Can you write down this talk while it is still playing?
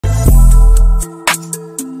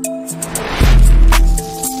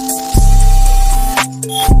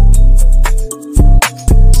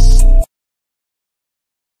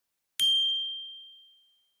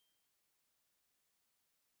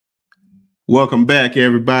Welcome back,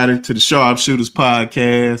 everybody, to the Sharpshooters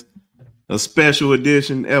Podcast, a special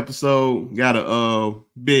edition episode. Got a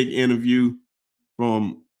big interview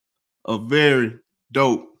from a very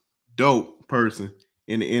dope person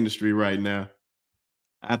in the industry right now.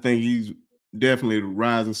 I think he's definitely the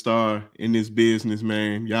rising star in this business,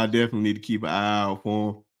 man. Y'all definitely need to keep an eye out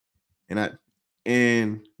for him.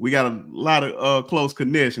 And we got a lot of close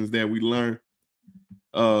connections that we learned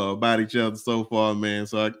about each other so far, man.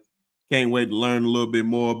 So I can't wait to learn a little bit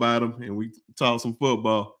more about him, and we talk some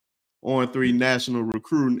football. On3 national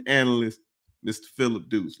recruiting analyst, Mr. Phillip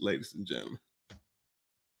Dukes, ladies and gentlemen.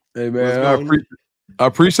 Hey, man, I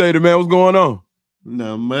appreciate it, man. What's going on?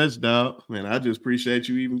 Not much, dog. Man, I just appreciate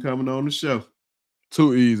you even coming on the show.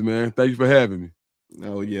 Too easy, man. Thank you for having me.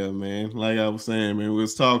 Oh, yeah, man. Like I was saying, man, we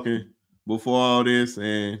was talking before all this,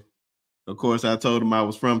 and, of course, I told him I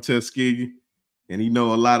was from Tuskegee, and he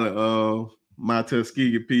know a lot of my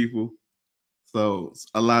Tuskegee people. So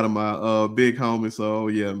a lot of my big homies. So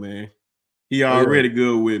yeah, man, he already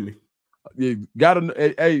good with me. You gotta,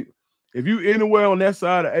 hey, if you anywhere on that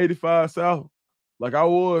side of 85 South, like I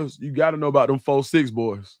was, you gotta know about them 4-6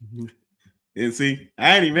 boys. And see,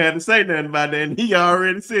 I ain't even had to say nothing about that, and he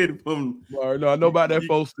already said it from. No, I know about that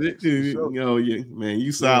 4-6. Sure. Oh yeah, man,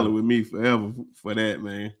 you solid with me forever for that,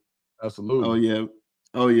 man. Absolutely.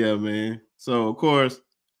 Oh yeah, man. So of course,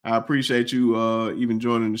 I appreciate you even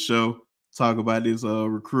joining the show. Talk about this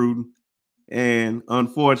recruiting. And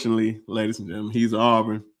unfortunately, ladies and gentlemen, he's an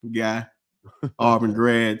Auburn guy, Auburn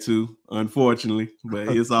grad too, unfortunately, but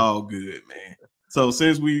it's all good, man. So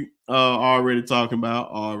since we already talking about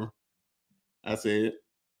Auburn, I said,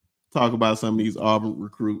 talk about some of these Auburn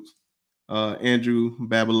recruits. Andrew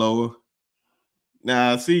Babalola.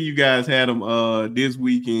 Now, I see you guys had him this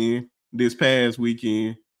past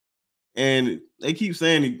weekend, and they keep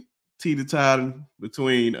saying he teeter-totter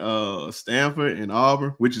between Stanford and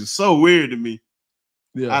Auburn, which is so weird to me.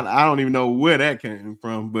 Yeah, I don't even know where that came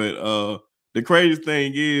from, but the craziest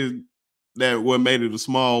thing is that what made it a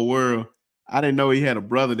small world. I didn't know he had a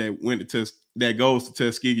brother that goes to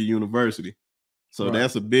Tuskegee University, so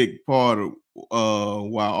that's a big part of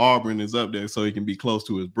why Auburn is up there, so he can be close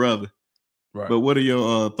to his brother. Right. But what are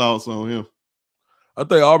your thoughts on him? I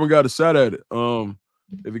think Auburn got a shot at it.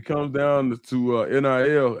 If it comes down to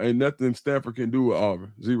NIL, ain't nothing Stanford can do with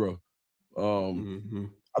Auburn. Zero.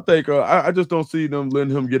 I think I just don't see them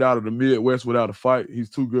letting him get out of the Midwest without a fight. He's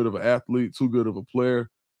too good of an athlete, too good of a player.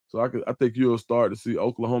 So I think you'll start to see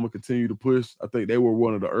Oklahoma continue to push. I think they were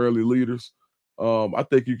one of the early leaders. I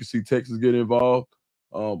think you can see Texas get involved.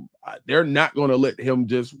 They're not going to let him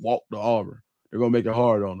just walk to Auburn. They're going to make it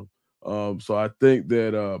hard on him. So I think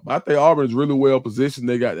that Auburn is really well positioned.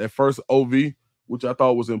 They got that first OV, which I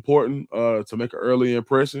thought was important to make an early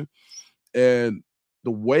impression. And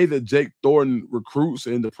the way that Jake Thornton recruits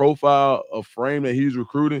and the profile of frame that he's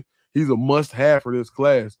recruiting, he's a must-have for this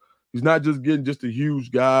class. He's not just getting just the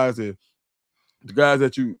huge guys and the guys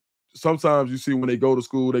that sometimes you see when they go to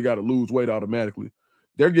school, they got to lose weight automatically.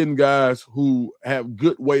 They're getting guys who have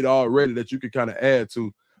good weight already that you can kind of add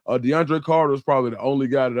to. DeAndre Carter is probably the only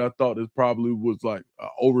guy that I thought that probably was like an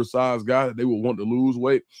oversized guy that they would want to lose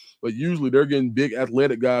weight. But usually they're getting big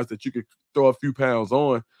athletic guys that you could throw a few pounds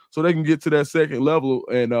on so they can get to that second level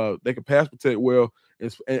and they can pass protect well.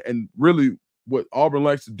 And really what Auburn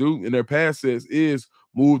likes to do in their pass sets is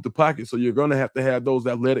move the pocket. So you're going to have those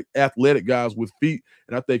athletic guys with feet.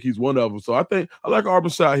 And I think he's one of them. So I like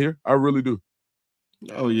Auburn's shot here. I really do.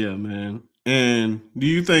 Oh, yeah, man. And do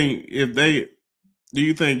you think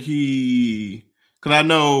because I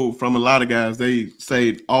know from a lot of guys, they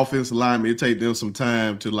say offensive linemen, it take them some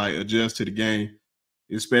time to like adjust to the game,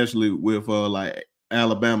 especially with like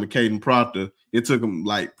Alabama, Caden Proctor. It took him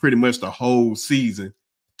like pretty much the whole season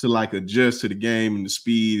to like adjust to the game and the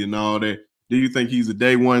speed and all that. Do you think he's a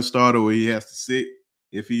day one starter or he has to sit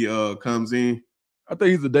if he comes in? I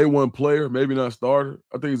think he's a day one player, maybe not starter.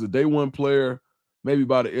 I think he's a day one player. Maybe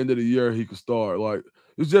by the end of the year he could start. Like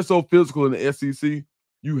it's just so physical in the SEC.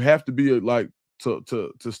 You have to be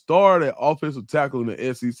to start at offensive tackle in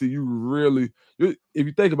the SEC. You really, if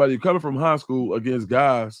you think about it, you're coming from high school against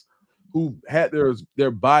guys who had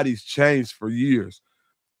their bodies changed for years.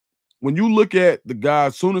 When you look at the guys,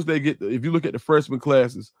 as soon as they if you look at the freshman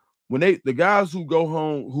classes, the guys who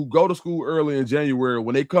go to school early in January,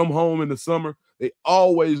 when they come home in the summer, they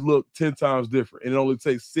always look 10 times different, and it only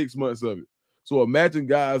takes 6 months of it. So imagine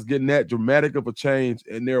guys getting that dramatic of a change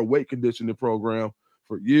in their weight conditioning program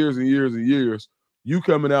for years and years and years. You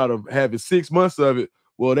coming out of having 6 months of it,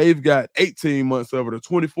 well, they've got 18 months of it or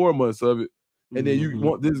 24 months of it, and then you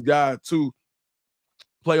want this guy to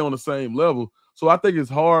play on the same level. So I think it's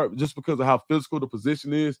hard just because of how physical the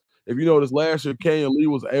position is. If you notice last year, Kenyon Lee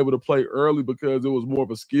was able to play early because it was more of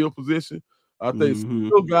a skill position. I think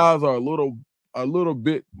skill guys are a little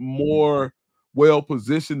bit more well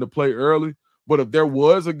positioned to play early. But if there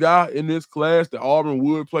was a guy in this class that Auburn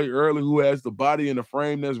would play early who has the body and the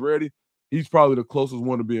frame that's ready, he's probably the closest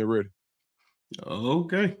one to being ready.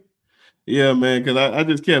 Okay. Yeah, man, because I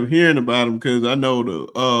just kept hearing about him because I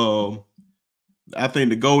know I think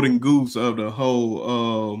the golden goose of the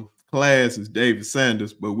whole class is David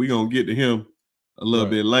Sanders, but we're gonna get to him a little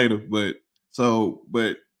bit later. But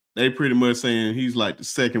they pretty much saying he's like the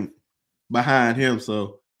second behind him.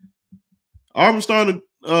 So Auburn's starting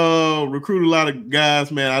to recruit a lot of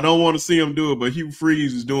guys, man. I don't want to see him do it, but Hugh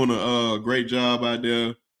Freeze is doing a great job out there.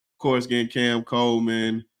 Of course, getting Cam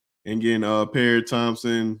Coleman and getting Perry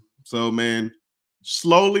Thompson. So, man,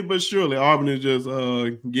 slowly but surely, Auburn is just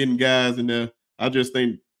getting guys in there. I just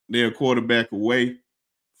think they're a quarterback away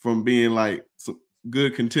from being like some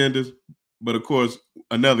good contenders. But, of course,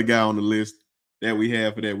 another guy on the list that we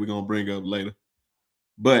have for that we're going to bring up later.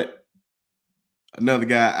 But another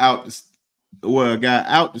guy out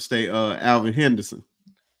to stay, Alvin Henderson.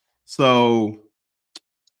 So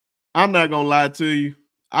I'm not going to lie to you.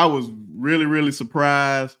 I was really, really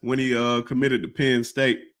surprised when he committed to Penn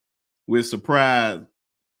State. With surprise.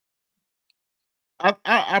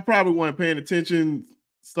 I probably wasn't paying attention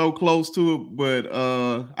so close to it, but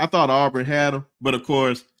I thought Auburn had him. But of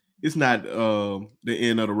course, it's not the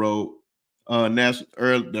end of the road. The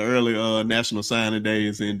early national signing day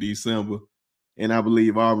is in December, and I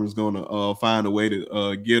believe Auburn's going to find a way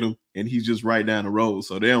to get him. And he's just right down the road,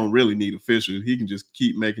 so they don't really need officials. He can just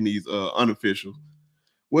keep making these unofficial.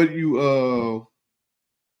 What do you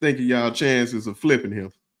think of y'all chances of flipping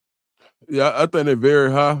him? Yeah, I think they're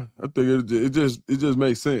very high. I think it just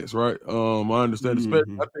makes sense, right? I understand.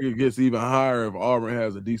 Especially, I think it gets even higher if Auburn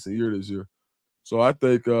has a decent year this year. So I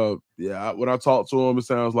think, when I talk to him, it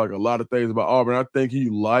sounds like a lot of things about Auburn. I think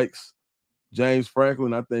he likes James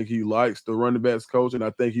Franklin. I think he likes the running backs coach, and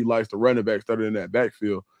I think he likes the running backs that are in that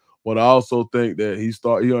backfield. But I also think that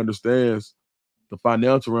he understands the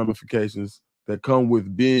financial ramifications that come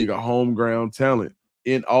with being a home ground talent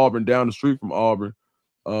in Auburn, down the street from Auburn.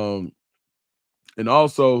 And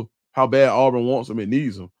also how bad Auburn wants him and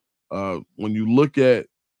needs him. When you look at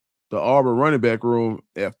the Auburn running back room,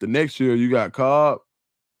 after next year, you got Cobb,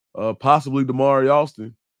 possibly Damari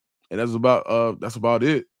Austin, and that's about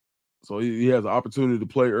it. So he has an opportunity to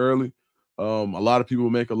play early. A lot of people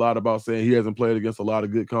make a lot about saying he hasn't played against a lot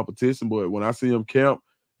of good competition, but when I see him camp,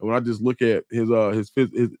 and when I just look at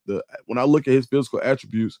when I look at his physical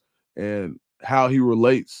attributes and how he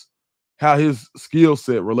relates, how his skill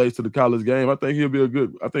set relates to the college game, I think he'll be a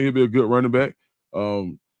good running back.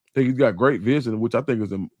 I think he's got great vision, which I think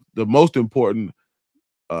is the most important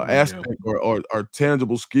aspect or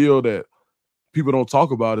tangible skill that people don't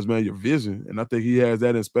talk about is, man, your vision. And I think he has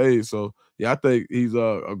that in spades. So, yeah, I think he's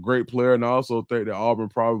a great player. And I also think that Auburn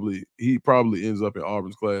probably ends up in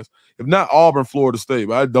Auburn's class. If not Auburn, Florida State,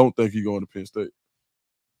 but I don't think he's going to Penn State.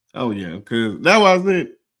 Oh, yeah, because that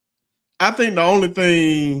wasn't – I think the only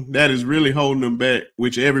thing that is really holding him back,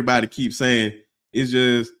 which everybody keeps saying, is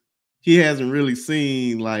just he hasn't really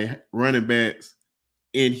seen, like, running backs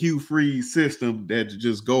in Hugh Freeze's system that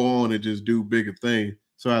just go on and just do bigger things.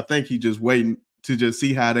 So I think he's just waiting to just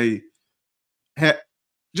see how they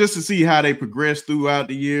progress throughout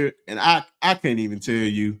the year. And I can't even tell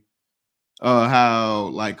you how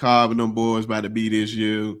like Cobb and them boys about to be this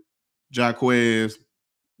year. Jaquez.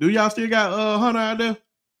 Do y'all still got Hunter out there?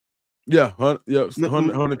 Yeah,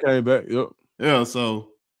 Hunter came back. Yep. Yeah, so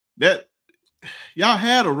that y'all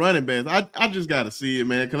had a running back. I just got to see it,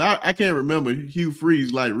 man, because I can't remember Hugh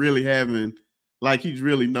Freeze like really having – like he's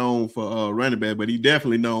really known for running back, but he's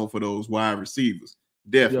definitely known for those wide receivers.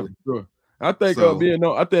 Definitely. Yeah, sure. I think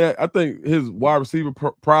I think his wide receiver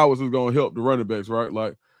prowess is going to help the running backs, right?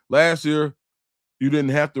 Like last year, you didn't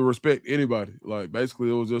have to respect anybody. Like basically,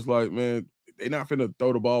 it was just like, man, they're not finna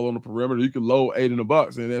throw the ball on the perimeter. You can load 8 in the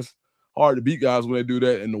box, and that's hard to beat guys when they do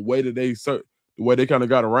that. And the way that they kind of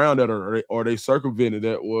got around that, or they circumvented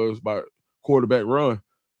that, was by quarterback run.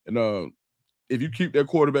 And if you keep that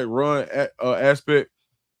quarterback run aspect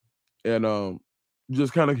and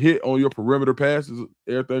just kind of hit on your perimeter passes,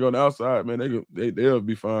 everything on the outside, man, they'll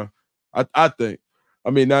be fine. I think. I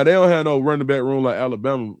mean, now they don't have no running back room like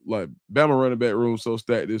Alabama, like Bama running back room so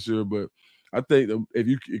stacked this year. But I think if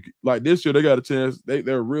you like this year, they got a chance.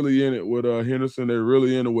 They're really in it with Henderson. They're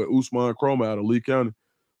really in it with Usman Chroma out of Lee County.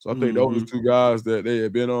 So I think those are 2 guys that they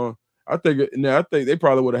had been on. I think they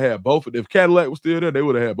probably would have had both. If Cadillac was still there, they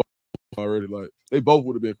would have had both already. Like they both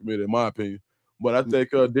would have been committed, in my opinion. But I think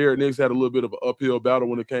Derek Nix had a little bit of an uphill battle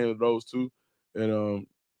when it came to those two. And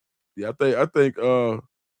yeah, I think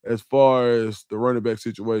as far as the running back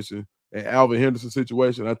situation and Alvin Henderson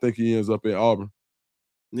situation, I think he ends up in Auburn.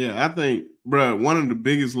 Yeah, I think, bro, one of the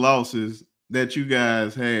biggest losses that you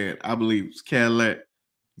guys had, I believe, was Cadillac.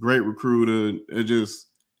 Great recruiter, just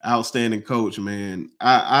outstanding coach, man.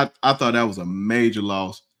 I thought that was a major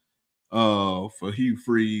loss for Hugh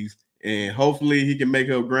Freeze. And hopefully he can make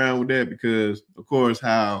up ground with that because, of course,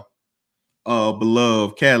 how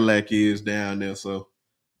beloved Cadillac is down there. So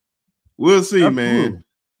we'll see, Absolutely. man.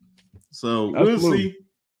 So we'll see.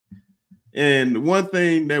 And one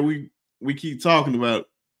thing that we keep talking about,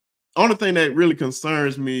 only thing that really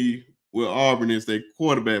concerns me with Auburn is their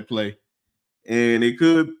quarterback play. And they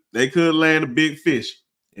could land a big fish.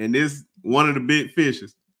 And this one of the big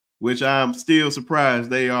fishes, which I'm still surprised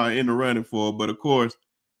they are in the running for. But of course,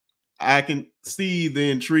 I can see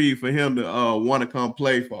the intrigue for him to want to come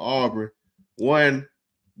play for Auburn. One,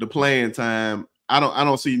 the playing time. I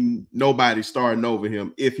don't see nobody starting over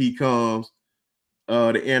him if he comes.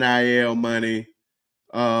 The NIL money,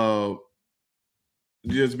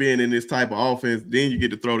 just being in this type of offense, then you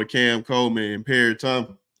get to throw to Cam Coleman and Perry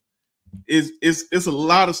Thompson. It's a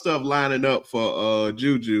lot of stuff lining up for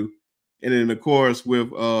JuJu, and then of course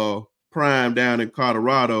with Prime down in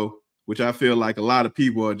Colorado, which I feel like a lot of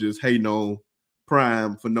people are just hating on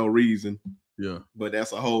Prime for no reason. Yeah, but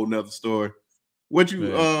that's a whole nother story. What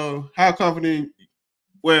you how confident?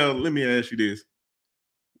 Well, let me ask you this: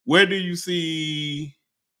 where do you see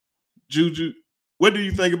JuJu? What do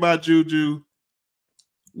you think about JuJu?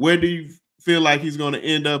 Where do you feel like he's going to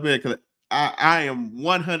end up at? Because I am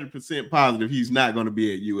 100% positive he's not going to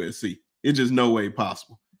be at USC. It's just no way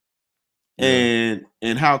possible. Yeah.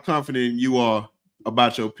 And how confident you are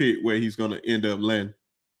about your pick where he's going to end up landing?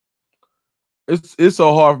 It's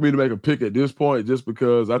so hard for me to make a pick at this point just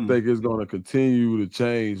because I think it's going to continue to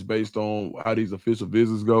change based on how these official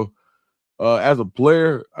visits go. As a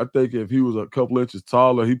player, I think if he was a couple inches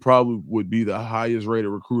taller, he probably would be the highest rated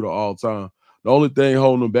recruiter all time. The only thing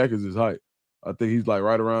holding him back is his height. I think he's like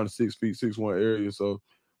right around the 6 feet, 6'1" area. So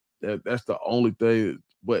that's the only thing.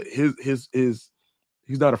 But he's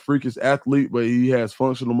not a freakish athlete, but he has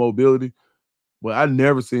functional mobility. But I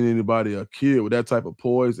never seen anybody, a kid with that type of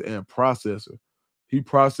poise and processor. He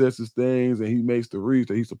processes things and he makes the reads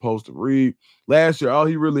that he's supposed to read. Last year, all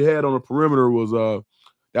he really had on the perimeter was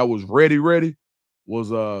that was ready was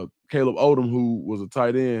Caleb Odom, who was a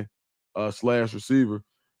tight end slash receiver.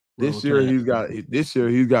 This year he's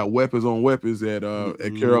got weapons on weapons at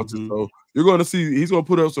Carrollton. So you're going to see he's going to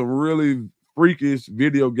put up some really freakish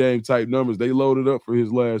video game type numbers. They loaded up for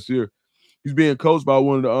his last year. He's being coached by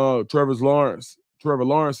one of the Trevor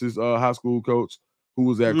Lawrence's high school coach, who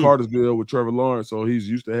was at Cartersville with Trevor Lawrence. So he's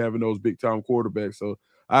used to having those big time quarterbacks. So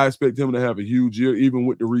I expect him to have a huge year, even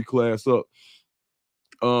with the reclass up.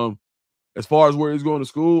 As far as where he's going to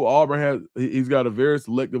school, Auburn he's got a very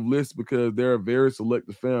selective list because they're a very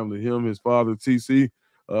selective family. Him, his father, TC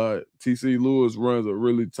Lewis runs a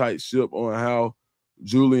really tight ship on how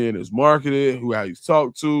Julian is marketed, how he's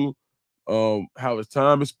talked to, how his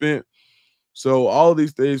time is spent. So all of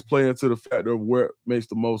these things play into the factor of where it makes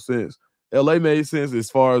the most sense. LA made sense as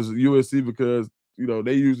far as USC because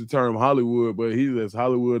they use the term Hollywood, but he's as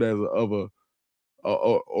Hollywood as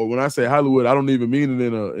or when I say Hollywood, I don't even mean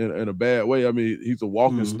it in a bad way. I mean he's a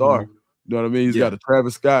walking star. You know what I mean? He's got a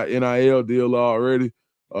Travis Scott NIL deal already.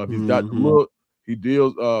 He's got the look. He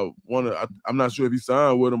deals I'm not sure if he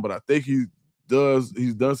signed with him, but I think he's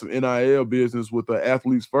done some NIL business with the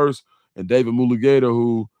Athletes First and David Mulligata,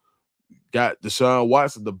 who got Deshaun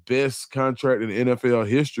Watson the best contract in NFL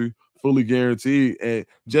history, fully guaranteed, and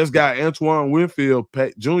just got Antoine Winfield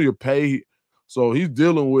Jr. paid. So he's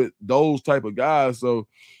dealing with those type of guys. So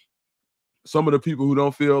some of the people who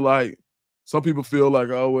don't feel like, some people feel like,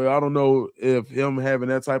 oh, well, I don't know if him having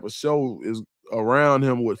that type of show is around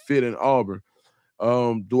him would fit in Auburn.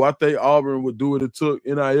 Do I think Auburn would do what it took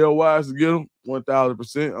NIL-wise to get him?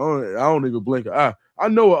 1,000%. I don't even blink an eye. I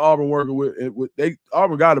know what Auburn working with.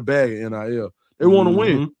 Auburn got a bag in NIL. They want to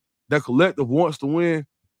win. That collective wants to win.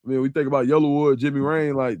 I mean, we think about Yellowwood, Jimmy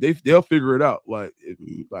Rain, like they'll figure it out. Like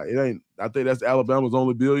it ain't. I think that's Alabama's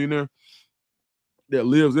only billionaire that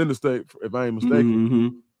lives in the state, if I ain't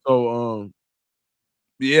mistaken. So,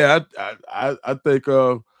 yeah, I think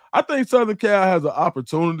Southern Cal has an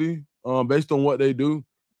opportunity based on what they do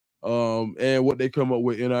and what they come up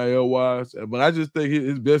with NIL wise. But I just think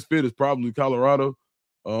his best fit is probably Colorado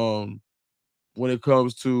when it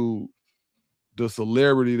comes to the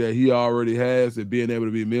celebrity that he already has and being able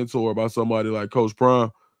to be mentored by somebody like Coach Prime.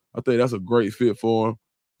 I think that's a great fit for him.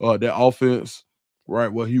 That offense,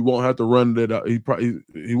 Right. Well, he won't have to run it out.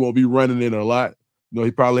 He won't be running it a lot.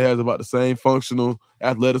 He probably has about the same functional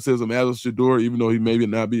athleticism as a Shedeur, even though he maybe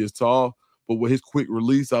not be as tall. But with his quick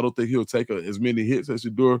release, I don't think he'll take as many hits as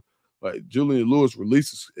Shedeur. Like Julian Lewis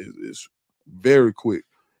releases is very quick,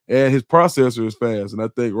 and his processor is fast. And I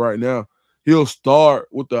think right now he'll start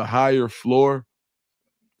with a higher floor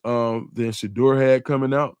than Shedeur had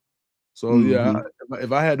coming out. So yeah,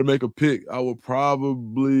 if I had to make a pick, I would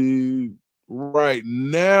probably right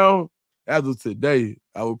now, as of today,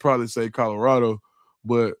 I would probably say Colorado.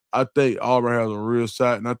 But I think Auburn has a real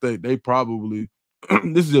shot, and I think they probably.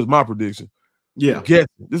 This is just my prediction. Yeah, guess.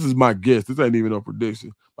 This is my guess. This ain't even a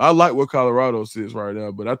prediction. I like where Colorado sits right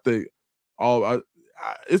now, but I think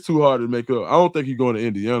it's too hard to make up. I don't think he's going to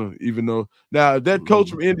Indiana, even though now that coach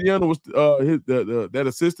from Indiana was that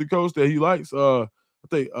assistant coach that he likes. I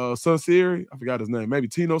think Sunseri, I forgot his name, maybe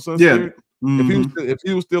Tino Sunseri. Yeah. If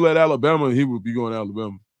he was still at Alabama, he would be going to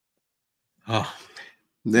Alabama. Oh,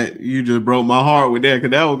 that you just broke my heart with that,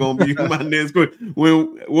 because that was gonna be my next question.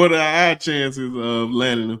 What are our chances of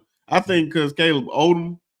landing him? I think because Caleb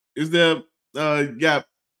Odom is there.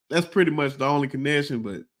 That's pretty much the only connection.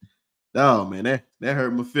 But oh man, that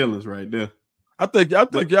hurt my feelings right there. I think y'all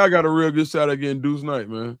got a real good shot at getting Deuce Knight,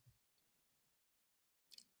 man.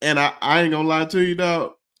 And I ain't gonna lie to you,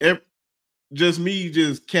 dog. Just me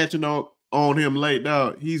just catching up on him late,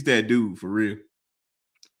 dog. He's that dude for real.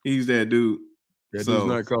 He's that dude. Yeah, Deuce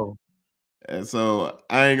Knight call. And so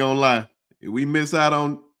I ain't gonna lie. If we miss out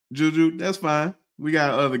on JuJu, that's fine. We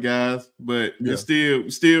got other guys, but it's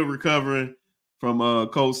still recovering from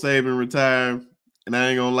Coach Saban retired. And I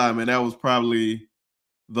ain't gonna lie, man, that was probably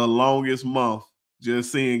the longest month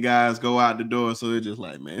just seeing guys go out the door. So it's just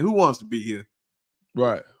like, man, who wants to be here?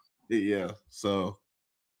 Right. Yeah. So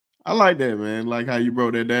I like that, man. Like how you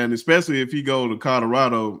broke that down, especially if he go to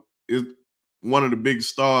Colorado. It's one of the biggest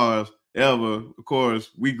stars ever. Of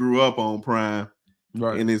course, we grew up on Prime,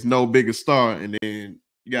 right? And it's no bigger star. And then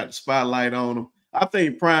you got the spotlight on him. I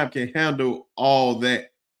think Prime can handle all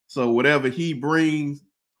that. So whatever he brings,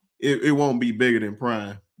 it won't be bigger than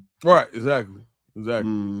Prime. Right. Exactly.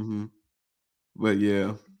 But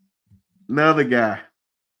yeah, another guy,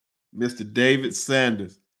 Mr. David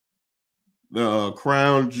Sanders, the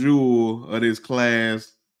crown jewel of this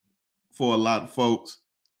class for a lot of folks.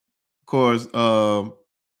 Of course,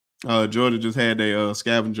 Georgia just had a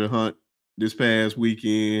scavenger hunt this past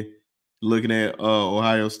weekend, looking at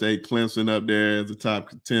Ohio State, Clemson up there as a top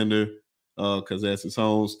contender because that's his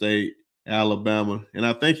home state, Alabama. And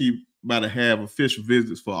I think he about to have official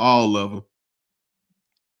visits for all of them.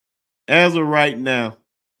 As of right now,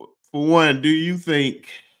 for one, do you think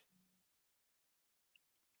 –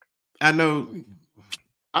 I know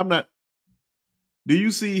I'm not – do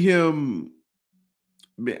you see him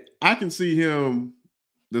 – I can see him,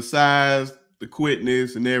 the size, the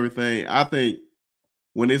quickness, and everything. I think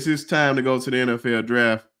when it's his time to go to the NFL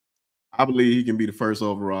draft, I believe he can be the first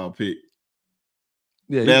overall pick.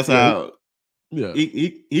 Yeah, that's how. Yeah,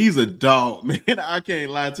 he's a dog, man. I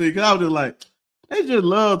can't lie to you, because I was just like, they just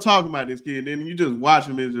love talking about this kid. Then you just watch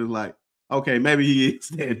him, it's just like, okay, maybe he is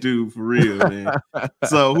that dude for real, man.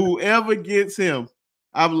 So whoever gets him,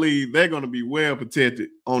 I believe they're going to be well protected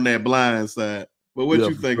on that blind side. But what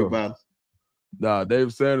you think about him? Nah,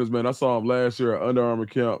 David Sanders, man, I saw him last year at Under Armour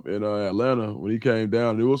camp in Atlanta when he came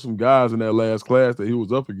down. There was some guys in that last class that he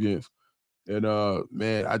was up against. And,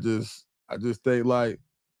 man, I just think, like,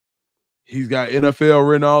 he's got NFL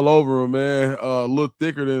written all over him, man. A little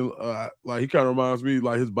thicker than, like, he kind of reminds me,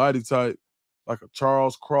 like, his body type, like a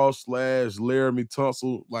Charles Cross / Laramie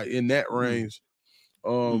Tunsil, like, in that range.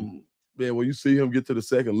 Man, when you see him get to the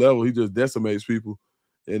second level, he just decimates people.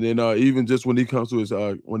 And then even just when it comes to his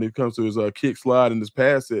kick slide and his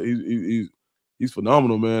pass set, he's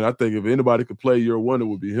phenomenal, man. I think if anybody could play year one, it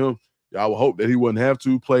would be him. I would hope that he wouldn't have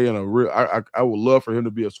to play in a real. I would love for him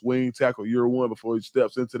to be a swing tackle year one before he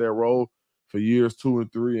steps into that role for years 2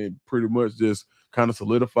 and 3 and pretty much just kind of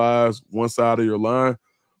solidifies one side of your line.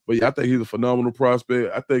 But yeah, I think he's a phenomenal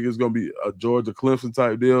prospect. I think it's going to be a Georgia Clemson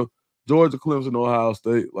type deal. Georgia, Clemson, Ohio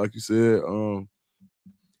State, like you said.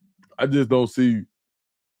 I just don't see.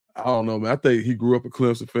 I don't know, man. I think he grew up a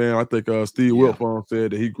Clemson fan. I think Steve Wiltfong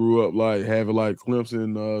said that he grew up like having like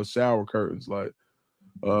Clemson shower curtains, like.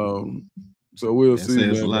 So we'll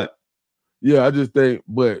see, man. Yeah, I just think,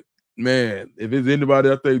 but man, if it's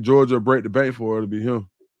anybody, I think Georgia will break the bank for it to be him.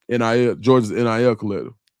 Georgia's NIL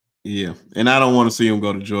collective. Yeah, and I don't want to see him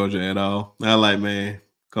go to Georgia at all. I like, man,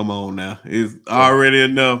 come on now, it's already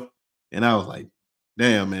enough. And I was like,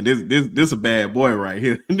 damn, man, this a bad boy right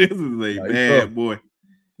here. This is a bad boy.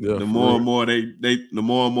 Yeah, the more and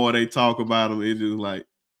more they talk about him, it's just like,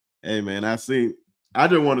 hey man, I just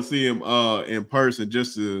want to see him in person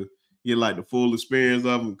just to get like the full experience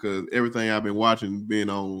of him, because everything I've been watching been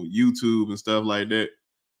on YouTube and stuff like that.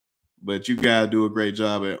 But you guys do a great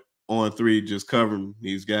job at On3 just covering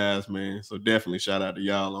these guys, man. So definitely shout out to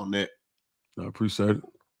y'all on that. I appreciate it.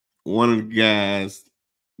 One of the guys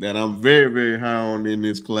that I'm very, very high on in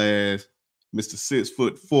this class, Mr.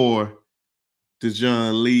 6'4",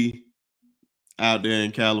 Dijon Lee, out there in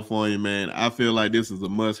California, man. I feel like this is a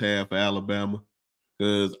must-have for Alabama,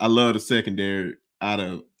 because I love the secondary out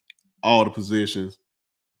of all the positions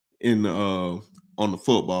in the on the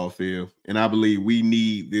football field. And I believe we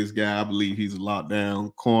need this guy. I believe he's a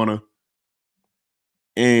lockdown corner.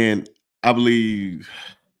 And I believe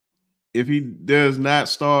if he does not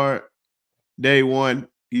start day one,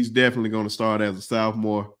 he's definitely going to start as a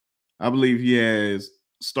sophomore. I believe he has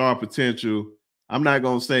star potential. I'm not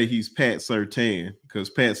going to say he's Pat Surtain, because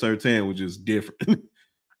Pat Surtain was just different.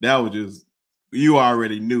 That was just, you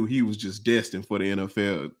already knew he was just destined for the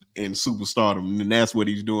NFL and superstardom, and that's what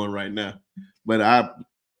he's doing right now. But I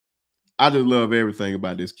just love everything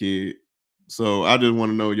about this kid. So I just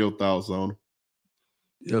want to know your thoughts on him.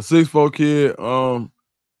 Yeah, 6'4" kid.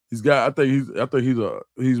 I think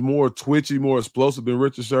he's more twitchy, more explosive than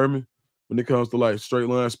Richard Sherman when it comes to like straight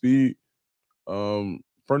line speed.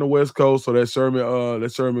 From the West Coast, so that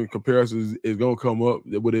Sherman comparison is gonna come up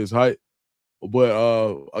with his height. But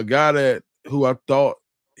a guy who I thought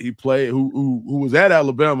he played, who was at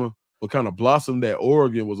Alabama but kind of blossomed at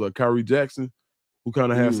Oregon, was Kyrie Jackson, who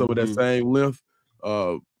kind of had some of that same length,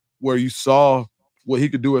 where you saw what he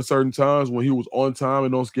could do at certain times when he was on time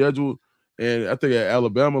and on schedule. And I think at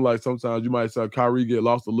Alabama, like sometimes you might say Kyrie get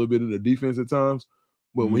lost a little bit in the defense at times.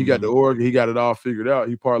 But when he got to Oregon, he got it all figured out.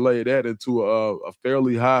 He parlayed that into a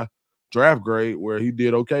fairly high draft grade where he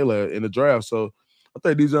did okay in the draft. So I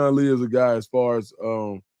think Dijon Lee is a guy, as far as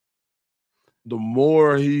the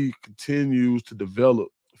more he continues to develop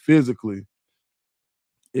physically,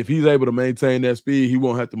 if he's able to maintain that speed, he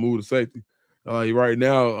won't have to move to safety. Right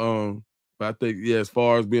now, but I think, yeah, as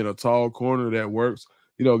far as being a tall corner, that works.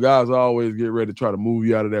 You know, guys always get ready to try to move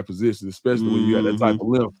you out of that position, especially when you got that type of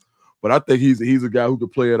length. But I think he's a guy who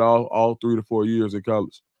could play it all 3 to 4 years in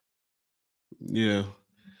college. Yeah.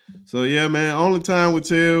 So yeah, man, only time will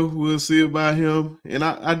tell. We'll see about him. And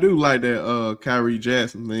I do like that Kyrie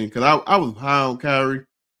Jackson thing, because I was high on Kyrie,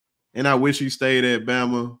 and I wish he stayed at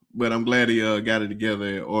Bama, but I'm glad he got it together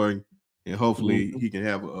at Oregon, and hopefully he can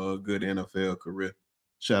have a good NFL career.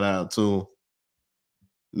 Shout out to him.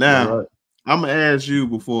 Now, I'm gonna ask you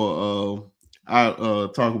before I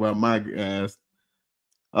talk about my guys.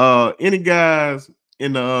 Any guys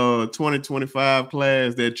in the 2025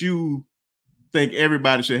 class that you think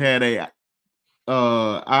everybody should have a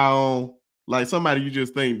eye on, like somebody you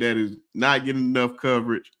just think that is not getting enough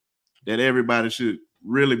coverage that everybody should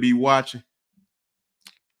really be watching?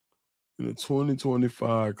 In the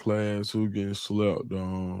 2025 class, who getting slept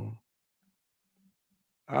on?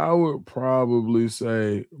 I would probably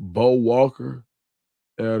say Bo Walker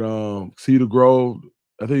at Cedar Grove.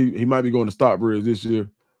 I think he might be going to Stockbridge this year.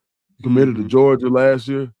 He committed to Georgia last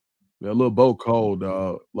year. Man, little Bo cold,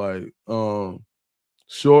 dog. Like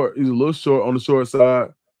short. He's a little short on the short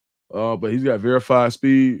side, but he's got verified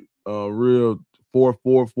speed. Real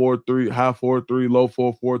 4.4, 4.3, high 4.3, low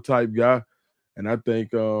 4.4 type guy. And I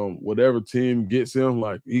think whatever team gets him,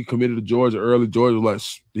 like he committed to Georgia early. Georgia was like,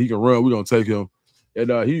 he can run. We're gonna take him. And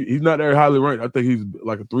he's not very highly ranked. I think he's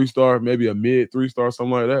like a 3-star, maybe a mid 3-star,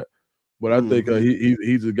 something like that. But I think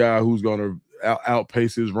he's a guy who's gonna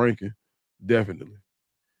outpace his ranking, definitely.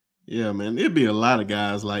 Yeah, man, it'd be a lot of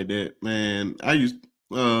guys like that, man. I used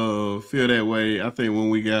feel that way. I think when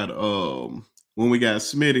we got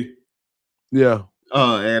Smitty, yeah,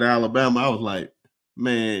 at Alabama, I was like,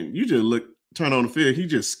 man, you just turn on the field, he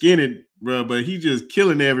just skinny, bro, but he just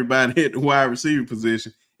killing everybody at the wide receiver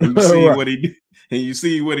position. And you see what he did, and you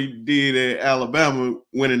see what he did at Alabama,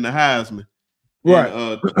 winning the Heisman,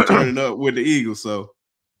 and turning up with the Eagles. So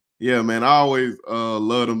yeah, man, I always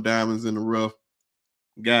love them diamonds in the rough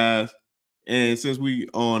guys. And since we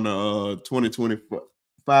on the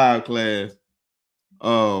 2025 class,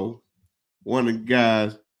 one of the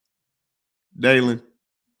guys, Daylyn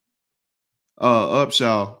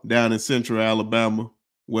Upshaw, down in Central Alabama,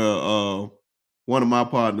 where one of my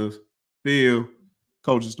partners, Phil,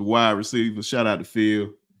 coaches the wide receiver. Shout out to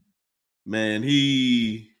Phil. Man,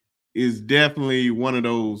 he is definitely one of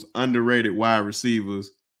those underrated wide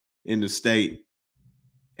receivers in the state.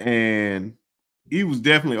 And he was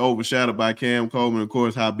definitely overshadowed by Cam Coleman, of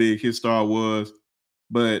course, how big his star was.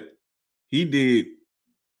 But he did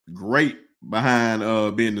great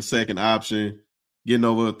behind being the second option, getting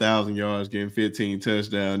over 1,000 yards, getting 15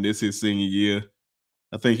 touchdowns. This is his senior year.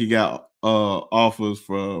 I think he got offers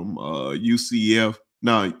from UCF.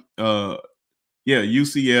 No,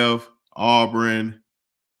 UCF, Auburn,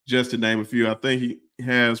 just to name a few. I think he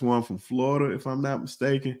has one from Florida, if I'm not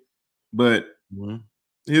mistaken. But the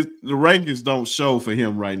rankings don't show for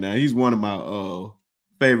him right now. He's one of my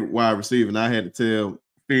favorite wide receivers. And I had to tell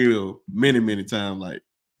Phil many, many times, like,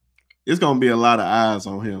 it's gonna be a lot of eyes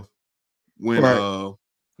on him when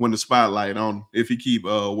the spotlight on him, if he keep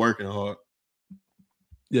working hard.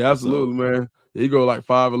 Yeah, absolutely, man. He go like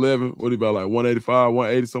 5'11". What he about, like 185,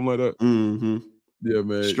 180, something like that? Mm-hmm. Yeah,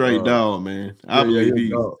 man. Straight dog, man. I believe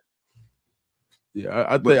he. Yeah,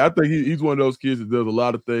 I think he's one of those kids that does a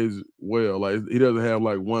lot of things well. Like, he doesn't have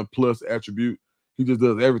like one plus attribute. He just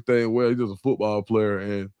does everything well. He's just a football player,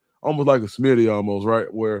 and almost like a Smitty, almost,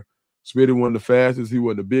 right? Where Smitty wasn't the fastest, he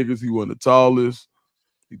wasn't the biggest, he wasn't the tallest.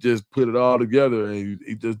 He just put it all together, and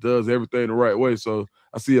he just does everything the right way. So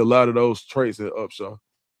I see a lot of those traits in Upshaw.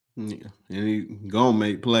 Yeah, and he gonna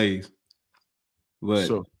make plays. But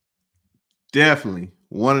definitely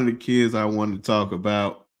one of the kids I wanted to talk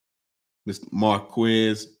about, Mr.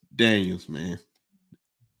 Marquez Daniels, man.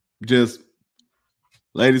 Just,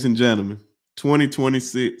 ladies and gentlemen,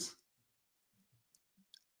 2026.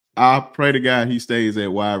 I pray to God he stays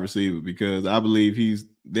at wide receiver, because I believe he's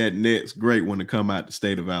that next great one to come out the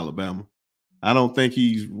state of Alabama. I don't think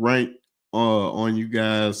he's ranked on you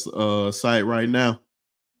guys' site right now,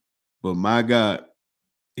 but my God,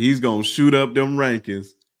 he's gonna shoot up them rankings.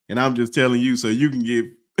 And I'm just telling you, so you can get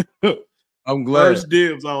I'm glad first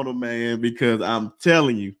dibs on him, man, because I'm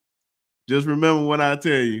telling you, just remember what I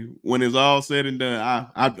tell you. When it's all said and done,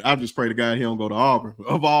 I just pray to God he don't go to Auburn,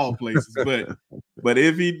 of all places. But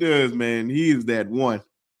if he does, man, he is that one.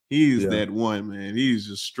 He is that one, man. He's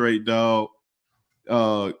just straight dog.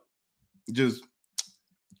 Just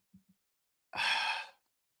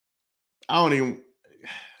I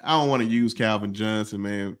don't want to use Calvin Johnson,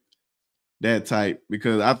 man, that type,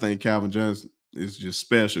 because I think Calvin Johnson is just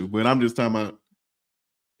special. But I'm just talking about,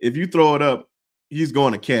 if you throw it up, he's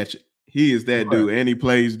going to catch it. He is that dude. And he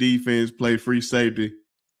plays defense, play free safety,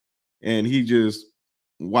 and he just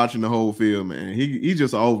watching the whole field, man. He's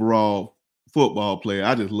just an overall football player.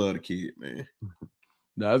 I just love the kid, man.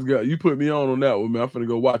 Nah, that's good. You put me on that one, man. I'm finna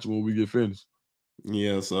go watch it when we get finished.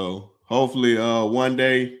 Yeah, so hopefully one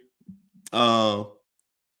day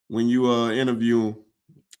when you interview him,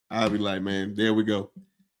 I'll be like, man, there we go.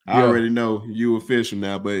 I already know you official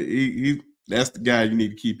now, but he that's the guy you need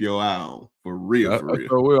to keep your eye on, for real, for real.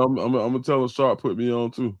 I will. I'm gonna tell him Sharpe put me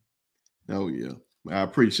on too. Oh yeah, I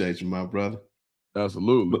appreciate you, my brother.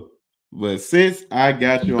 Absolutely. But since I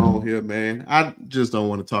got you on here, man, I just don't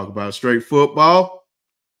want to talk about straight football.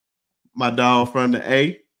 My dog from the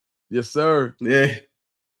A. Yes, sir. Yeah.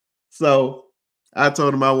 So I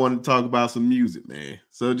told him I wanted to talk about some music, man.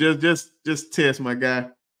 So just test my guy.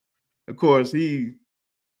 Of course, he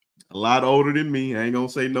a lot older than me. I ain't gonna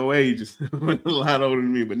say no ages. A lot older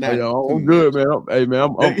than me, but not. I'm good, man.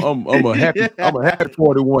 I'm a happy. I'm a happy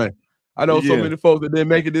 41. I know so many folks that didn't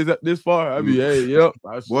make it this far. I be, yep.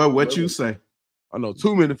 Boy, what you say? I know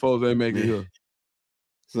too many folks ain't make it here.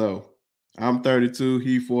 So I'm 32.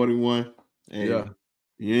 He 41. And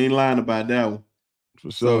you ain't lying about that one.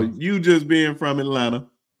 For sure. So you just being from Atlanta,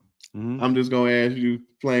 I'm just gonna ask you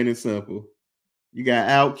plain and simple. You got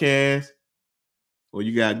OutKast or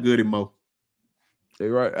you got Goody Mo? They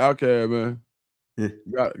right, OutKast, man.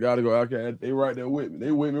 Gotta go OutKast. They right there with me.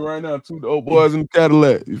 They with me right now too. The old boys in the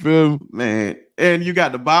Cadillac. You feel me, man? And you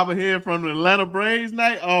got the bobblehead from the Atlanta Braves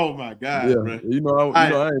night. Oh my God, bro. You know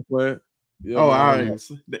I ain't playing. Yeah, all right.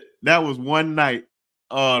 That was one night,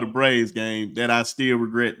 the Braves game that I still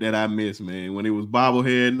regret that I missed, man. When it was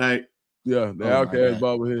bobblehead night. Yeah, the OutKast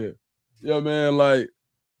bobblehead. Yeah, man. Like,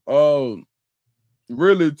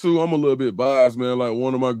 really too, I'm a little bit biased, man. Like,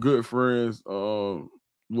 one of my good friends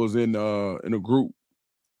was in a group,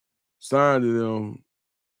 signed to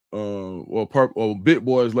them, Big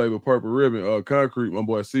Boys label, Purple Ribbon, Concrete, my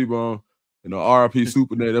boy C-Bone, and RIP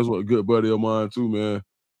Supernet. That's what a good buddy of mine too, man.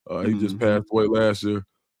 He just passed away last year.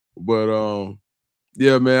 But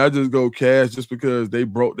yeah, man, I just go Cash just because they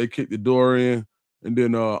kicked the door in. And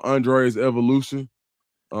then Andre's evolution,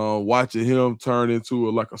 watching him turn into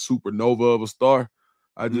like a supernova of a star.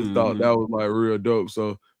 I just thought that was like real dope.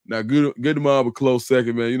 So now Good Mob a close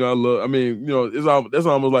second, man. You know, that's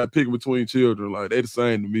almost like picking between children. Like, they the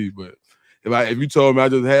same to me. But if you told me I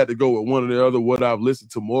just had to go with one or the other, what I've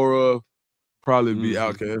listened to more of, probably be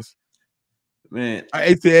OutKast. Man,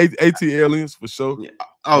 AT Aliens for sure.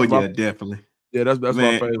 Oh yeah, definitely. Yeah, that's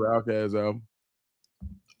my favorite OutKast album.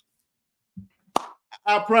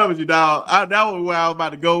 I promise you, dog. That was where I was about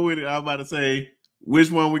to go with it. I was about to say, which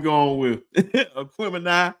one we going with?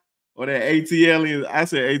 Aquemini or that ATL? I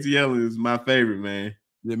said ATL is my favorite, man.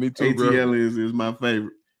 Yeah, me too, bro. ATL is my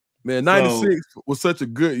favorite. Man, 96 was such a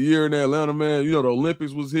good year in Atlanta, man. You know, the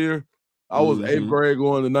Olympics was here. I was 8th grade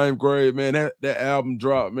going to 9th grade, man. That album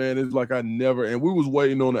dropped, man. It's like I never, and we was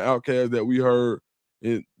waiting on the OutKast that we heard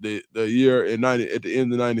in the year at the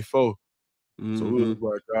end of 94. So we was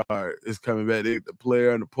like, all right, it's coming back. The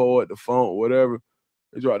player and the poet, the font, whatever.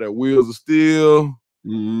 They dropped that Wheels of Steel.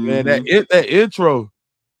 Man, that intro,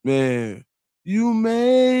 man. You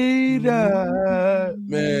made that.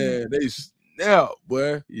 Man, they snap,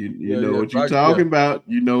 boy. You know what you're talking about.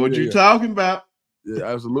 You know what you're talking about. Yeah,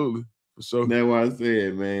 absolutely. For sure. That's what I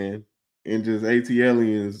said, man. And just ATL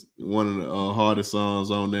is one of the hardest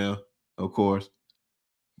songs on there, of course.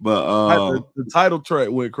 But the title track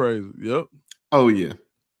went crazy. Yep. Oh yeah.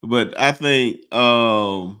 But I think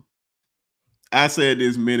I said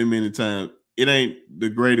this many times. It ain't the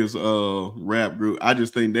greatest rap group. I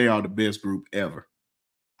just think they are the best group ever.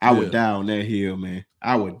 I would die on that hill, man.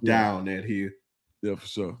 I would die on that hill. Yeah, for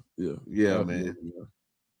sure. Yeah. Yeah, man.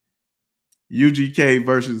 UGK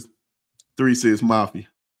versus 3 6 Mafia.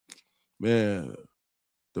 Man,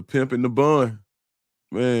 the pimp and the bun.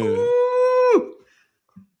 Man.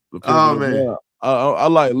 Oh man. I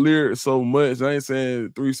like lyrics so much. I ain't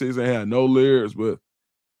saying 3 6 ain't had no lyrics, but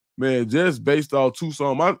man, just based off two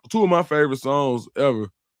of my favorite songs ever.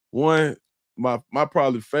 One, my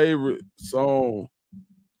probably favorite song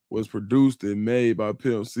was produced and made by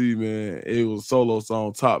Pimp C, man. It was a solo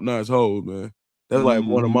song, Top Notch Hoes, man. That's like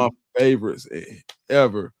one of my favorites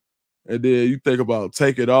ever. And then you think about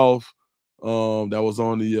Take It Off, that was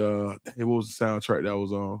on the what was the soundtrack that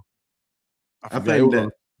was on? I think that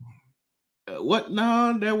what?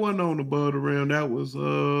 No, that wasn't on the Bud Around. That was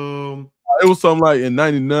it was something like in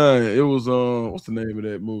 '99. It was what's the name of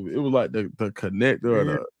that movie? It was like the Connector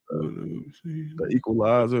or the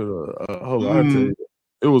Equalizer. Hold on, I tell you.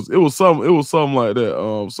 It was something like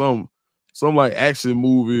that. Some like action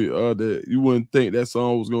movie that you wouldn't think that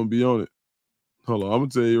song was gonna be on it. Hold on, I'm gonna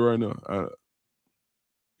tell you right now.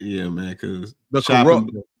 Yeah, man, because the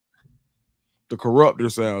Corruptor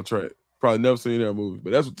soundtrack. Probably never seen that movie,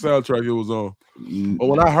 but that's what the soundtrack it was on. But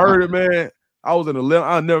when I heard it, man, I was in 11th.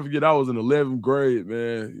 I'll never forget. I was in 11th grade,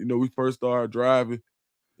 man. You know, we first started driving,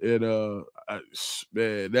 and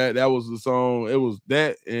man, that was the song. It was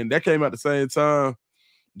that, and that came out the same time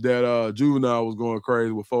that Juvenile was going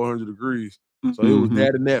crazy with 400 Degrees. So it was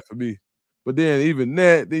that and that for me. But then even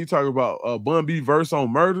that, then you talk about Bun B verse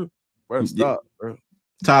on Murder. Bro, stop, bro.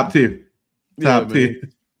 Top tier. Top tier.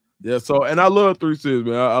 Yeah, so and I love 3 6,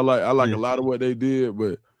 man. I like a lot of what they did,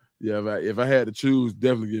 but yeah, if I had to choose,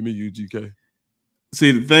 definitely give me UGK.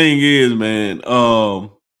 See, the thing is, man,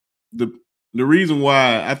 the reason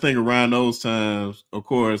why I think around those times, of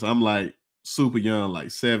course, I'm like super young,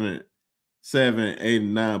 like 7, 8,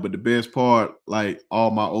 and 9. But the best part, like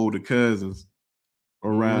all my older cousins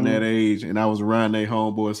around that age, and I was around their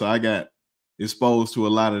homeboys, so I got exposed to a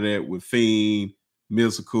lot of that with Fiend,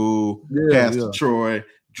 Mystical, Pastor Troy,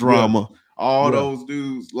 Drama, all those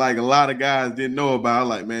dudes. Like a lot of guys didn't know about.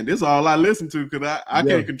 Like, man, this is all I listen to because I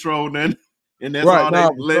can't control nothing, and that's all they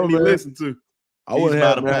let me listen to. I wouldn't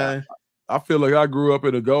have, man. I feel like I grew up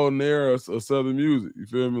in the golden era of Southern music. You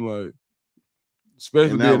feel me? Like,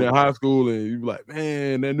 especially being in high school, and you be like,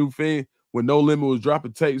 man, that new Fiend, when No Limit was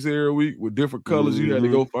dropping tapes every week with different colors, you had to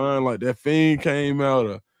go find. Like that Fiend came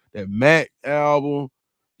out, that Mac album,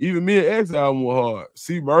 even Me and X album was hard.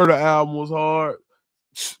 C Murder album was hard.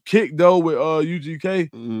 Kick Though with UGK,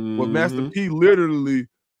 but Master P literally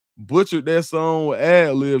butchered that song with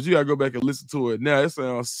ad libs. You gotta go back and listen to it now. It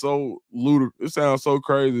sounds so ludicrous. It sounds so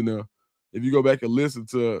crazy now. If you go back and listen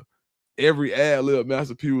to every ad lib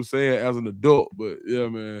Master P was saying as an adult, but yeah,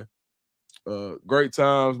 man, great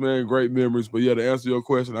times, man, great memories. But yeah, to answer your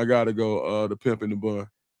question, I gotta go the Pimp and the Bun.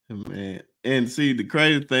 Man, and see, the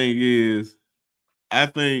crazy thing is, I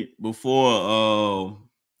think before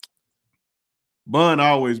Bun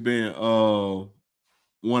always been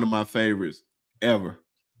one of my favorites ever.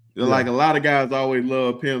 Like a lot of guys always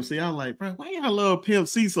love Pimp C. I'm like, bro, why y'all love Pimp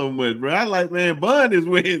C so much, bro? I like, man, Bun is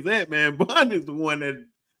where it's at, man. Bun is the one that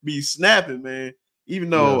be snapping, man. Even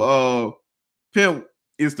though Pimp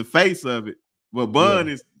is the face of it, but Bun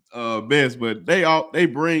is best. But they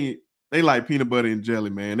bring it. They like peanut butter and jelly,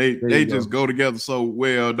 man. They just go together so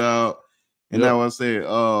well, dog. And now I said,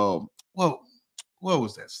 what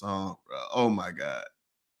was that song, bro? Oh my God.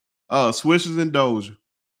 Swishers and Doja.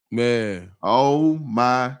 Man. Oh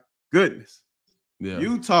my goodness. Yeah.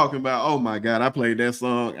 You talking about, oh my God, I played that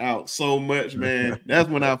song out so much, man. That's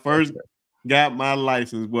when I first got my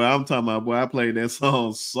license, boy. I'm talking about, boy, I played that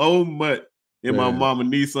song so much in my mama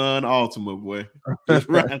Nissan Altima, boy. Just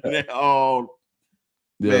riding that all.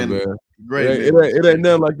 Yeah, man. Great. It ain't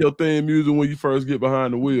nothing like your theme music when you first get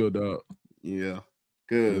behind the wheel, dog. Yeah.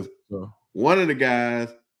 Because one of the guys,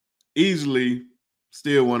 easily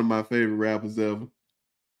still one of my favorite rappers ever,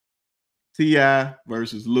 T.I.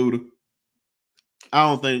 versus Luda. I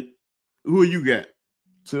don't think. Who you got?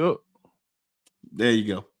 Tip. There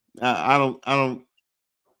you go. I don't.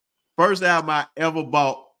 First album I ever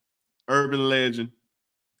bought, Urban Legend.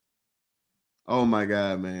 Oh my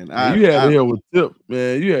God, man! You had to hear with Tip,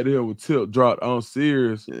 man. You had to hear with Tip dropped on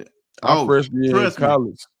Serious. Our freshman year in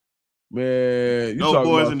college, man. You Dope talking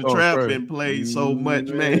Boys about in the Trap been played so much,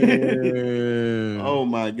 man. Oh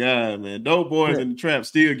my God, man! Dope Boys in the Trap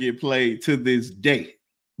still get played to this day.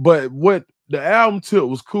 But what the album Tip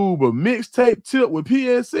was cool, but mixtape Tip with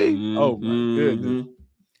PNC. Oh my goodness,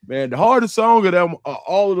 man! The hardest song of them,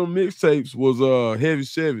 all of them mixtapes was Heavy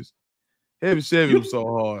Chevys. Heavy Chevy was so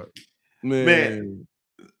hard, man.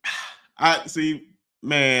 I see,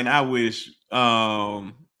 man. I wish I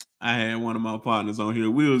had one of my partners on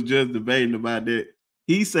here. We was just debating about that.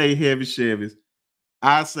 He say Heavy Chevys.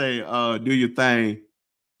 I say Do Your Thing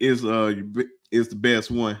is the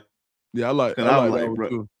best one. Yeah, I like that one bro,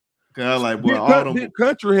 too. Cause I like, boy, Big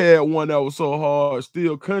Country had one that was so hard.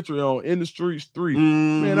 Still Country on In the Streets 3.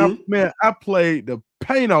 Man, I played the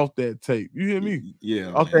paint off that tape. You hear me?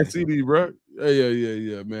 Yeah, off that CD, bro.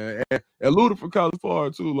 Yeah, man. And Luda from College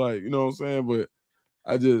Park too, like, you know what I'm saying? But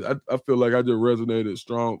I feel like I just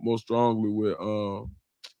resonated more strongly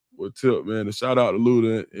with Tip, man. And shout out to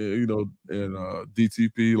Luda and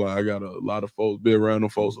DTP. Like, I got a lot of folks, been around them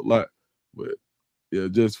folks a lot. But yeah,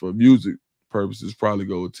 just for music purposes, probably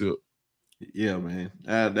go with Tip. Yeah, man.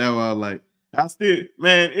 That was like,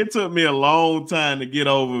 man, it took me a long time to get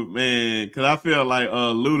over, man, because I feel like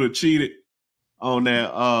Luda cheated on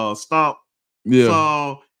that Stomp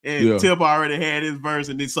song, and Tip already had his verse,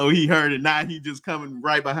 and so he heard it. Now he just coming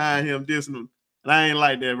right behind him dissing him. And I ain't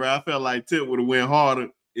like that, bro. I felt like Tip would have went harder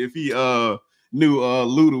if he knew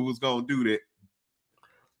Luda was gonna do that.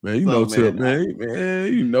 Man, Tip,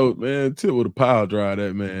 man. Tip would have power drive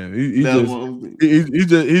that, man. He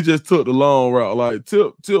just took the long route. Like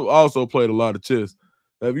Tip also played a lot of chess.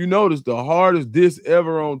 Have you noticed the hardest diss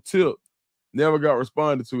ever on Tip never got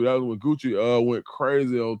responded to? That was when Gucci went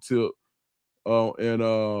crazy on Tip. And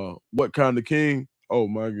What Kind of King? Oh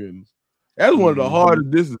my goodness. That's one of the hardest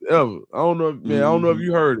disses ever. I don't know if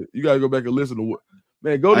you heard it. You gotta go back and listen to what.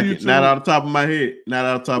 Man, go to YouTube. Not out the top of my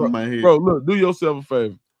head. Bro, look, do yourself a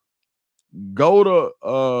favor. Go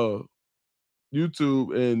to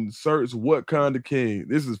YouTube and search What Kind of King.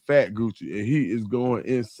 This is Fat Gucci, and he is going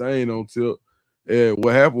insane on Tip. And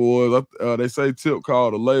what happened was, they say Tip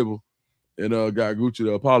called a label and got Gucci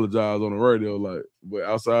to apologize on the radio. Like, but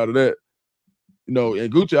outside of that, and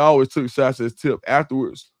Gucci always took shots at Tip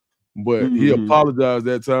afterwards, but he apologized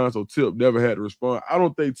that time, so Tip never had to respond. I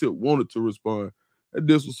don't think Tip wanted to respond.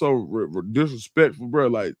 This was so disrespectful, bro.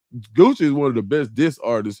 Like, Gucci is one of the best diss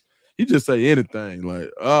artists. He just say anything, like,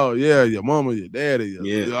 "Oh yeah, your mama, your daddy."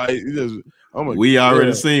 Like, we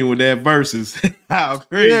already seen with that verses. How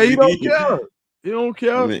crazy! Yeah, he don't care. He don't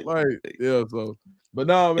care. Like, yeah. So, but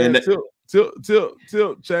nah, man, Tip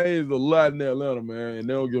changed a lot in Atlanta, man, and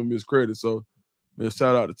they don't give him his credit. So, man,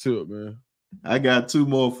 shout out to Tip, man. I got two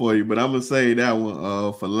more for you, but I'm gonna say that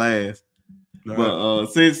one for last. But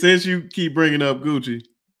since you keep bringing up Gucci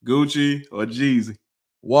or Jeezy,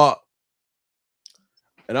 WAP.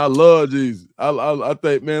 And I love Jeezy. I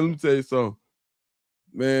think, man, let me tell you something.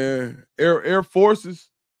 Man, Air Forces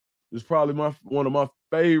is probably one of my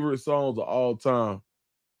favorite songs of all time.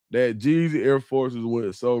 That Jeezy Air Forces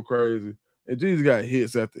went so crazy. And Jeezy got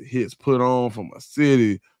hits after hits put on from a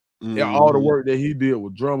city. Yeah, all the work that he did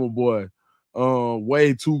with Drummer Boy.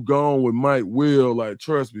 Way Too Gone with Mike Will, like,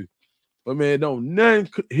 trust me. But man, don't nothing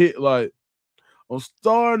hit like I'm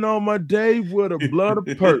starting on my day with a blood of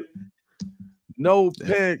perk. No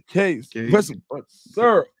pancakes.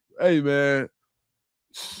 Sir, hey man.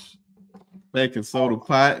 Baking soda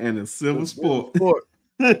pot and a silver sport.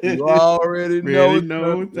 You already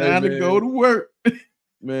know time to go to work.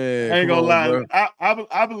 Man, I ain't gonna lie.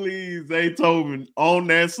 I believe Zaytoven on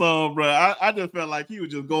that song, bro. I just felt like he was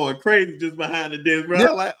just going crazy just behind the desk, bro.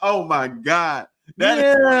 I'm like, oh my God. That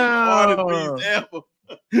is one of the hardest beats ever.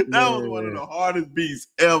 That was one of the hardest beats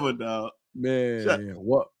ever, dog. Man,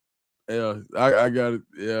 what? Yeah, I got it.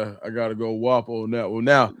 Yeah, I gotta go WAP on that one.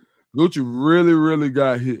 Now, Gucci really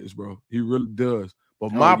got hits, bro. He really does.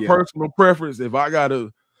 But my personal preference, if I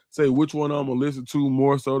gotta say which one I'm gonna listen to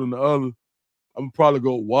more so than the other, I'm gonna probably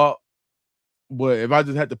go WAP. But if I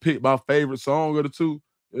just had to pick my favorite song of the two,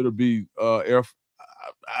 it'll be Air.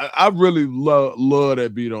 I really love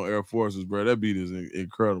that beat on Air Forces, bro. That beat is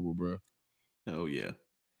incredible, bro. Oh yeah.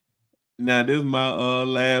 Now this is my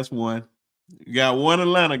last one. You got one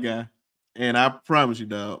Atlanta guy, and I promise you,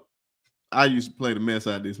 dog, I used to play the mess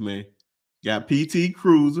out of this man. Got PT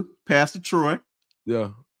Cruiser, Pastor Troy. Yeah.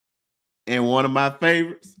 And one of my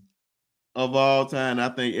favorites of all time, I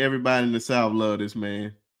think everybody in the South love this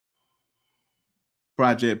man.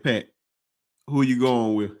 Project Pat. Who you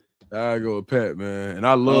going with? I go with Pat, man. And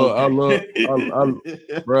I love,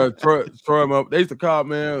 bro, Troy, they used to call,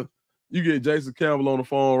 man. You get Jason Campbell on the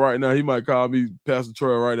phone right now. He might call me Pastor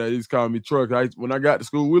Troy right now. He's calling me Troy. When I got to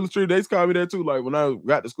school, Willow Street, they used to call me that too. Like when I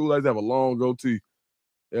got to school, I used to have a long goatee.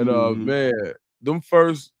 And man, them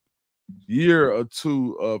first year or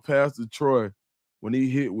two of Pastor Troy, when he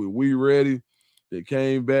hit with We Ready, it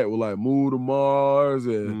came back with like Move to Mars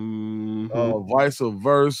and vice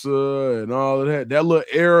versa and all of that. That little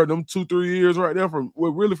era, them 2-3 years right there from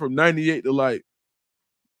 98 to like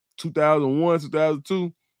 2001,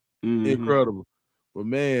 2002. Incredible. But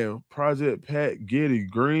man, Project Pat, Getty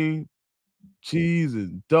Green, Cheese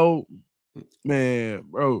and Dope, man,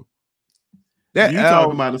 bro. That you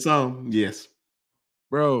talking about the song? Yes.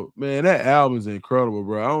 Bro, man, that album's incredible,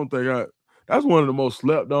 bro. I don't think that's one of the most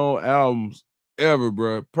slept on albums ever,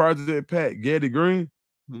 bro. Project Pat, Getty Green.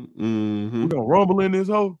 We're gonna rumble in this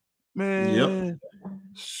hole, man. Yep.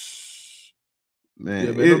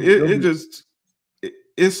 Man, yeah,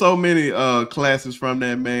 it's so many classes from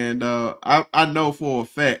that man. I know for a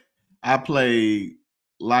fact I play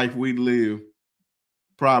Life We Live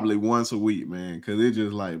probably once a week, man, because it's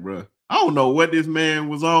just like, bro, I don't know what this man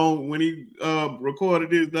was on when he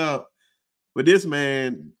recorded this, dog, but this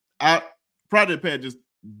man, Project Pat just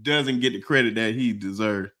doesn't get the credit that he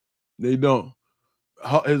deserves. They don't.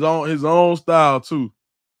 His own style too.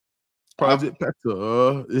 Project Pat,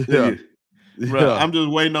 yeah. Bro, I'm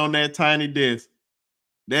just waiting on that tiny disc.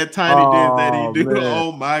 That tiny disc that he do. Man.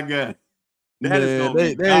 Oh my god, that is gonna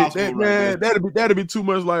be gospel right there. That'd be too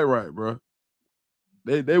much like right, bro.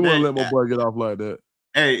 They wouldn't let my boy get off like that.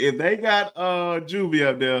 Hey, if they got Juvie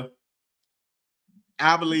up there,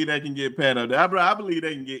 I believe they can get Pat up there. I believe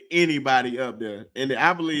they can get anybody up there, and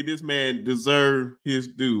I believe this man deserves his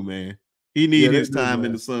due, man. He needs his time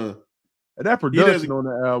in the sun. And that production on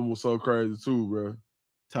the album was so crazy too, bro.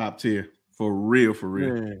 Top tier, for real, for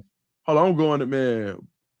real. Man. Hold on, I'm going to, man,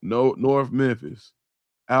 North Memphis,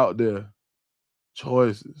 Out There,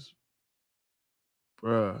 Choices,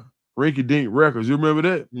 bro. Rinky Dink Records, you remember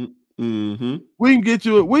that? We can get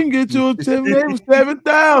you a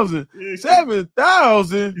 7,000.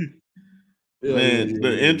 7,000. Man,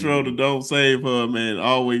 the intro to Don't Save Her, man,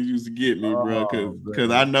 always used to get me, bro. Cause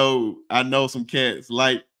I know some cats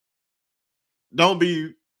like don't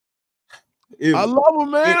be. I love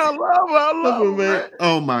him, man. I love him, man.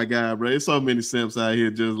 Oh my god, bro. There's so many simps out here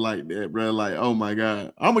just like that, bro. Like, oh my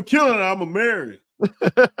god, I'm a killer. I'm a marry.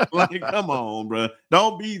 Like, come on, bro.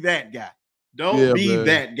 Don't be that guy. Don't be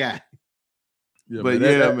that guy. Yeah, but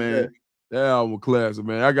man, that album was classic,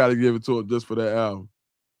 man. I got to give it to him just for that album.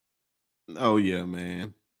 Oh yeah,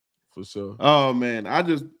 man. For sure. Oh man, I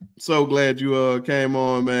just so glad you came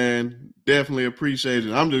on, man. Definitely appreciate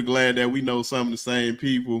it. I'm just glad that we know some of the same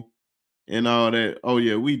people and all that. Oh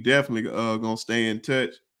yeah, we definitely gonna stay in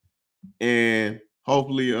touch, and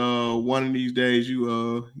hopefully one of these days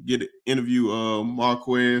you get to interview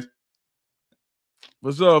Marquez.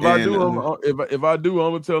 For sure. If I do,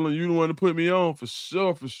 I'm gonna tell him you the one to put me on for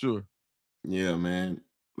sure. Yeah, man.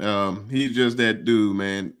 He's just that dude,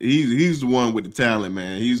 man. He's the one with the talent,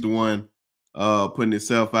 man. He's the one putting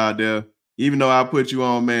himself out there. Even though I put you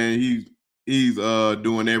on, man, he's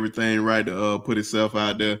doing everything right to put himself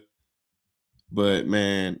out there. But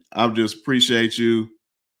man, I just appreciate you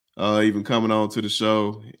even coming on to the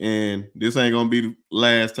show. And this ain't gonna be the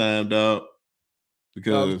last time, dog.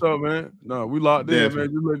 Because what's up, man? No, we locked in,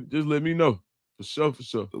 man. Just let me know. For sure.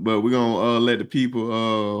 But we're gonna let the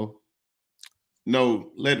people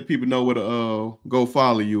let the people know where to go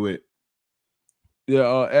follow you at.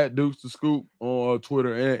 Yeah, at Dukes the Scoop on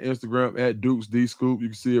Twitter and Instagram, at Dukes D Scoop. You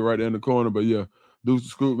can see it right there in the corner. But yeah, Dukes the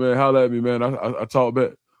Scoop, man. Holla at me, man. I talk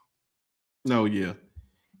back. No, yeah.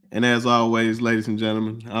 And as always, ladies and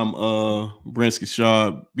gentlemen, I'm Brenski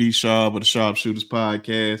Sharpe, B Sharpe of the Sharpshooters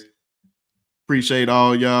Podcast. Appreciate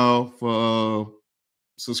all y'all for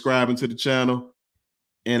subscribing to the channel.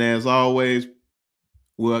 And as always,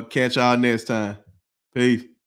 we'll catch y'all next time. Peace.